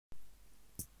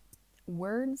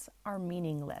Words are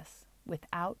meaningless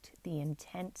without the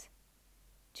intent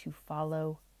to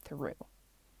follow through.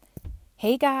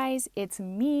 Hey guys, it's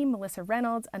me, Melissa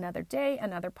Reynolds, another day,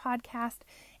 another podcast,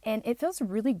 and it feels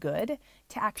really good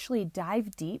to actually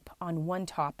dive deep on one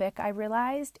topic, I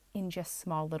realized, in just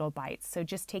small little bites. So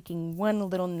just taking one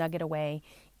little nugget away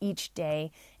each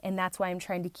day, and that's why I'm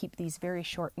trying to keep these very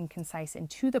short and concise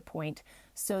and to the point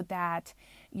so that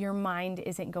your mind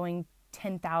isn't going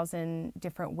 10,000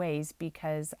 different ways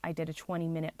because I did a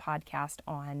 20-minute podcast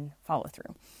on follow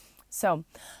through. So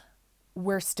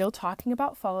we're still talking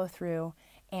about follow through,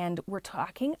 and we're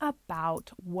talking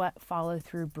about what follow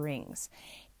through brings.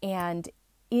 And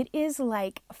it is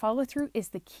like follow through is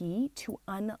the key to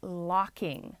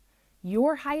unlocking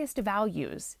your highest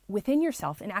values within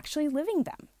yourself and actually living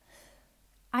them.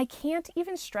 I can't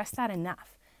even stress that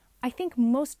enough. I think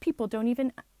most people don't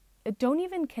even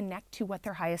connect to what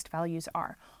their highest values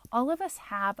are. All of us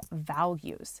have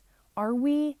values. Are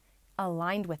we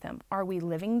aligned with them? Are we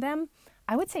living them?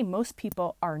 I would say most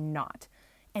people are not.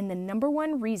 And the number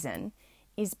one reason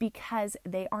is because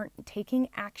they aren't taking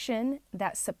action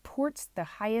that supports the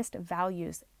highest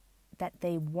values that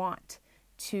they want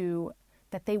to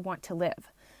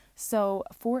live. So,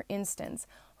 for instance,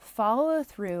 follow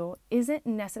through isn't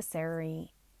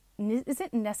necessarily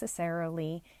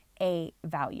a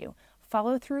value.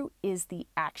 Follow through is the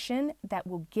action that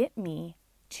will get me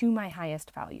to my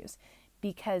highest values,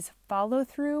 because follow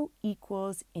through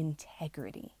equals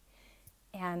integrity.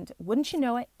 And wouldn't you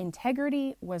know it,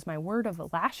 integrity was my word of the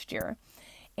last year.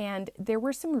 And there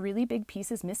were some really big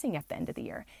pieces missing at the end of the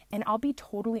year. And I'll be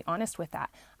totally honest with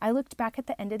that. I looked back at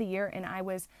the end of the year and I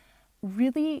was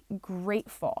really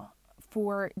grateful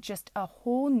for just a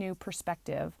whole new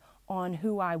perspective on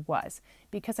who I was,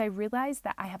 because I realized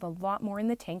that I have a lot more in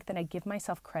the tank than I give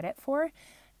myself credit for.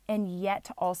 And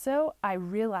yet also I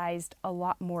realized a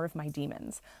lot more of my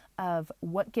demons, of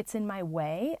what gets in my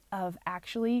way of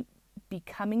actually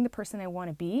becoming the person I want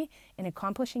to be and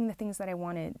accomplishing the things that I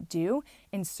want to do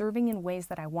and serving in ways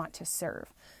that I want to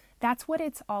serve. That's what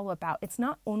it's all about. It's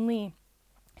not only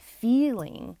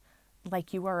feeling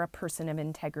like you are a person of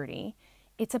integrity,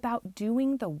 it's about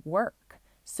doing the work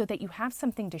so that you have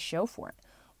something to show for it.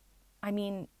 I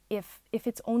mean, if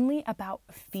it's only about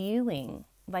feeling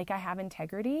like I have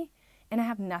integrity and I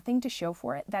have nothing to show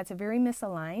for it, that's very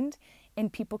misaligned,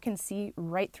 and people can see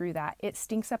right through that. It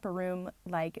stinks up a room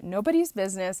like nobody's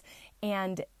business,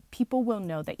 and people will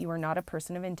know that you are not a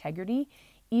person of integrity,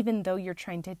 even though you're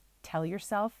trying to tell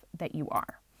yourself that you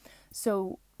are.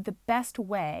 So the best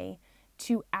way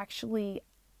to actually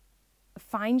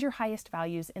find your highest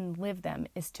values and live them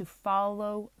is to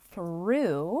follow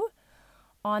through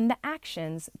on the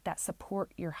actions that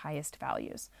support your highest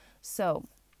values. So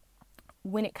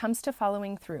when it comes to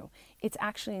following through, it's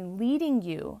actually leading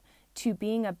you to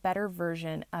being a better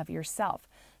version of yourself.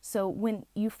 So when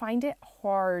you find it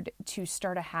hard to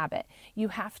start a habit, you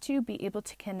have to be able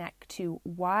to connect to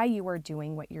why you are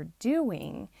doing what you're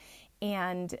doing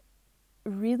and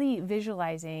really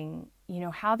visualizing,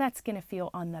 how that's going to feel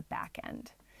on the back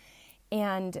end.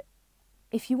 And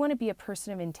if you want to be a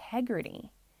person of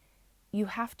integrity, you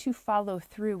have to follow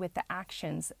through with the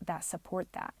actions that support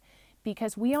that.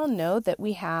 Because we all know that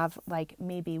we have like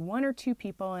maybe one or two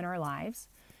people in our lives,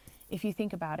 if you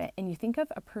think about it, and you think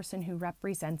of a person who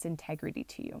represents integrity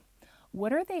to you,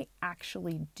 what are they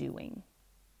actually doing?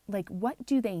 Like, what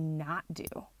do they not do?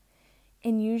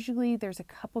 And usually there's a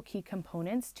couple key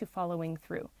components to following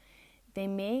through. They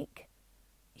make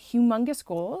humongous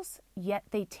goals, yet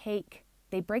they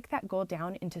break that goal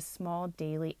down into small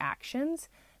daily actions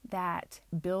that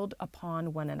build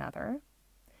upon one another.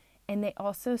 And they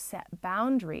also set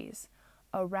boundaries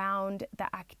around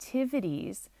the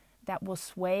activities that will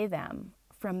sway them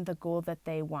from the goal that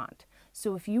they want.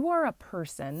 So if you are a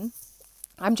person,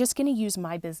 I'm just going to use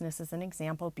my business as an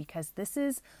example because this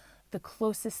is the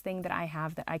closest thing that I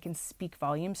have that I can speak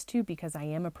volumes to because I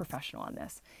am a professional on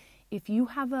this. If you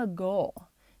have a goal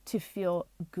to feel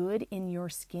good in your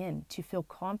skin, to feel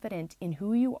confident in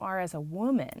who you are as a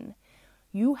woman,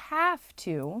 you have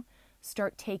to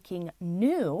start taking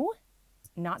new,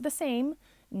 not the same,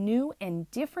 new and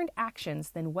different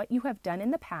actions than what you have done in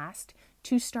the past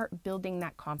to start building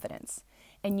that confidence.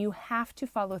 And you have to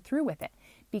follow through with it,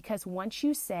 because once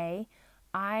you say,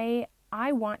 I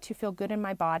want to feel good in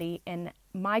my body, and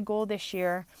my goal this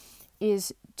year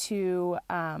is to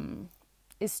do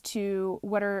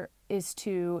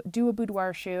a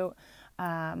boudoir shoot,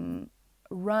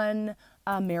 run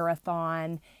a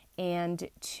marathon, and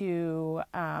to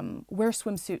wear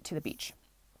swimsuit to the beach.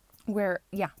 Wear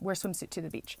swimsuit to the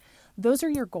beach. Those are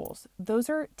your goals. Those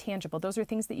are tangible. Those are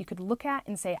things that you could look at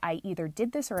and say, I either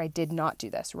did this or I did not do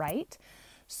this, right?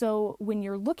 So when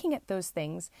you're looking at those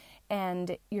things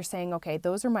and you're saying, okay,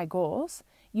 those are my goals,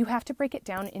 you have to break it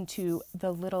down into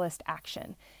the littlest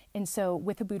action. And so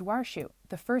with a boudoir shoot,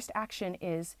 the first action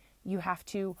is you have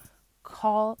to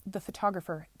call the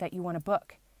photographer that you want to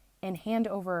book and hand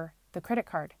over the credit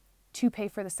card to pay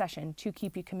for the session, to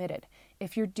keep you committed.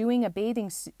 If you're doing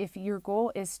if your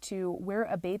goal is to wear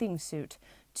a bathing suit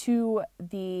to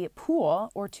the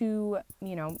pool or to,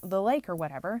 the lake or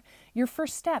whatever, your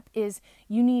first step is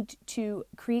you need to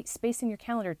create space in your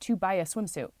calendar to buy a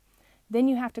swimsuit. Then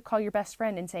you have to call your best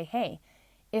friend and say, hey,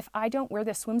 if I don't wear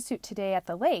this swimsuit today at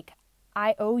the lake,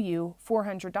 I owe you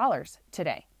 $400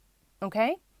 today.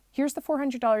 Okay? Here's the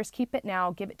 $400. Keep it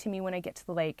now. Give it to me when I get to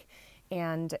the lake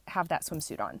and have that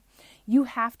swimsuit on. You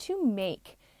have to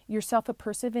make yourself a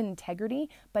person of integrity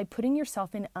by putting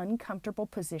yourself in uncomfortable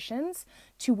positions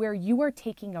to where you are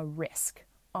taking a risk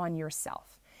on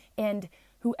yourself. And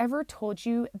whoever told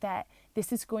you that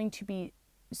this is going to be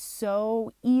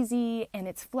so easy and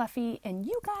it's fluffy and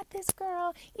you got this,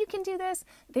 girl, you can do this,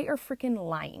 they are freaking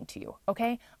lying to you,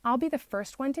 okay? I'll be the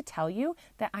first one to tell you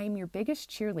that I am your biggest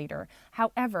cheerleader.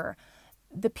 However,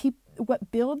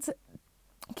 what builds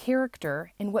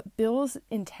character and what builds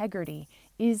integrity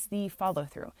is the follow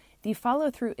through. The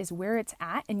follow through is where it's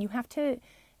at, and you have to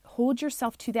hold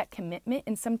yourself to that commitment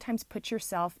and sometimes put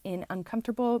yourself in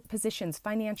uncomfortable positions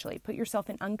financially, put yourself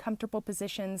in uncomfortable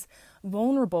positions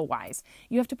vulnerable wise.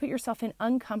 You have to put yourself in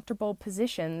uncomfortable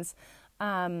positions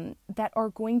that are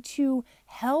going to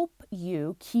help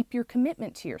you keep your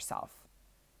commitment to yourself.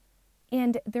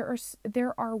 And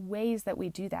there are ways that we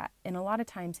do that. And a lot of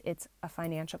times it's a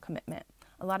financial commitment.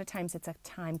 A lot of times it's a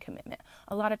time commitment.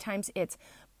 A lot of times it's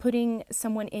putting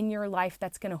someone in your life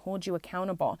that's going to hold you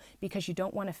accountable because you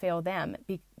don't want to fail them.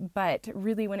 But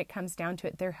really when it comes down to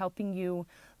it, they're helping you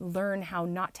learn how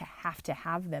not to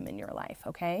have them in your life,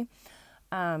 okay?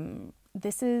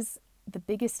 This is the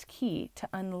biggest key to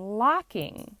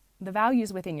unlocking the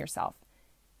values within yourself.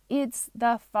 It's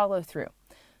the follow through.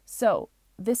 So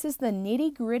this is the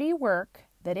nitty-gritty work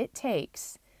that it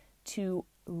takes to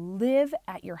live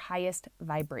at your highest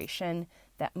vibration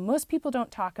that most people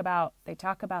don't talk about. They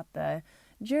talk about the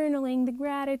journaling, the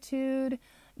gratitude,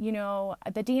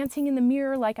 the dancing in the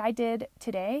mirror like I did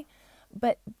today,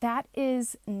 but that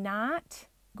is not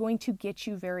going to get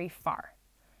you very far.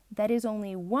 That is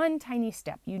only one tiny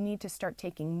step. You need to start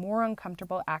taking more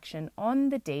uncomfortable action on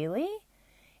the daily,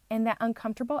 and that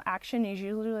uncomfortable action is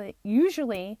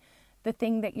usually the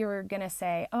thing that you're going to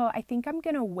say, oh, I think I'm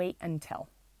going to wait until.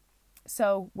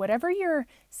 So whatever you're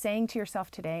saying to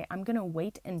yourself today, I'm going to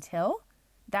wait until,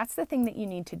 that's the thing that you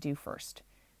need to do first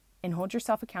and hold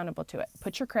yourself accountable to it.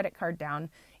 Put your credit card down,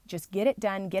 just get it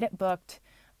done, get it booked,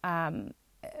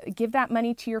 give that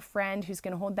money to your friend who's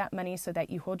going to hold that money so that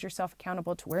you hold yourself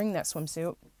accountable to wearing that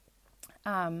swimsuit.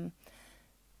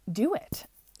 Do it.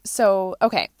 So,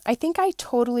 okay, I think I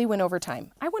totally went over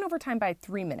time. I went over time by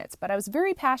 3 minutes, but I was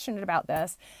very passionate about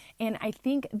this. And I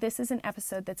think this is an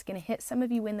episode that's going to hit some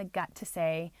of you in the gut to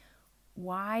say,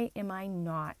 why am I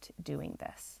not doing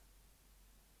this?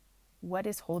 What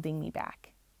is holding me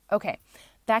back? Okay,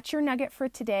 that's your nugget for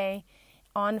today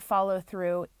on follow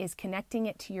through, is connecting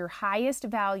it to your highest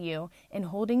value and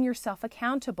holding yourself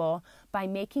accountable by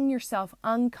making yourself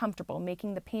uncomfortable,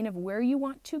 making the pain of where you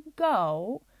want to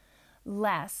go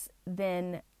less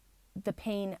than the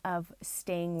pain of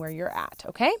staying where you're at,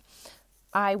 okay?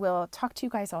 I will talk to you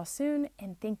guys all soon,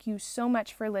 and thank you so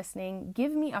much for listening.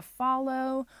 Give me a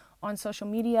follow on social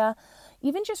media.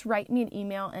 Even just write me an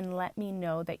email and let me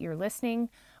know that you're listening.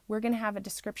 We're going to have a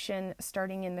description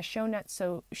starting in the show notes,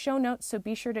 so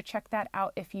be sure to check that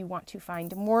out if you want to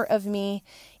find more of me,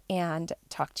 and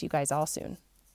talk to you guys all soon.